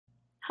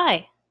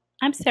Hi,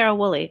 I'm Sarah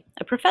Woolley,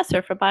 a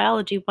professor for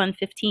Biology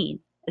 115,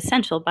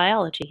 Essential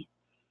Biology.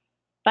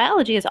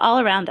 Biology is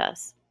all around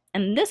us,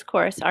 and in this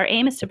course, our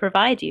aim is to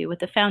provide you with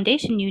the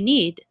foundation you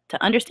need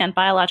to understand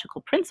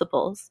biological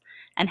principles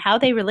and how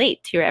they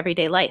relate to your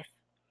everyday life.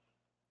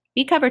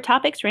 We cover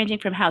topics ranging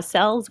from how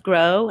cells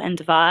grow and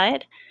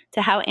divide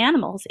to how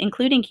animals,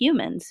 including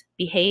humans,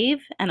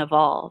 behave and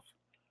evolve.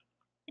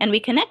 And we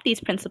connect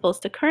these principles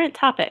to current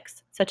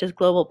topics such as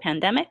global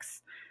pandemics,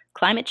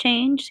 climate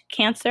change,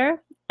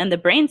 cancer, and the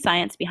brain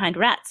science behind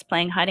rats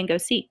playing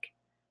hide-and-go-seek.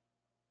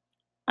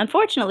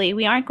 Unfortunately,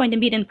 we aren't going to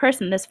meet in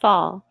person this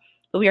fall,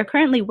 but we are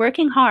currently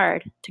working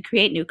hard to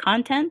create new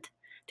content,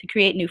 to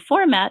create new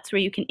formats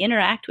where you can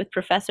interact with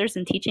professors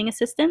and teaching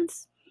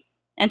assistants,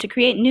 and to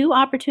create new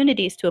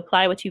opportunities to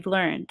apply what you've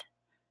learned.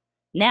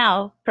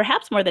 Now,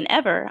 perhaps more than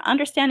ever,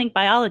 understanding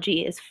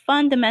biology is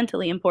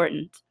fundamentally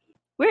important.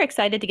 We're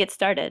excited to get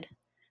started.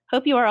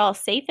 Hope you are all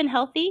safe and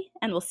healthy,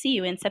 and we'll see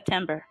you in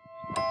September.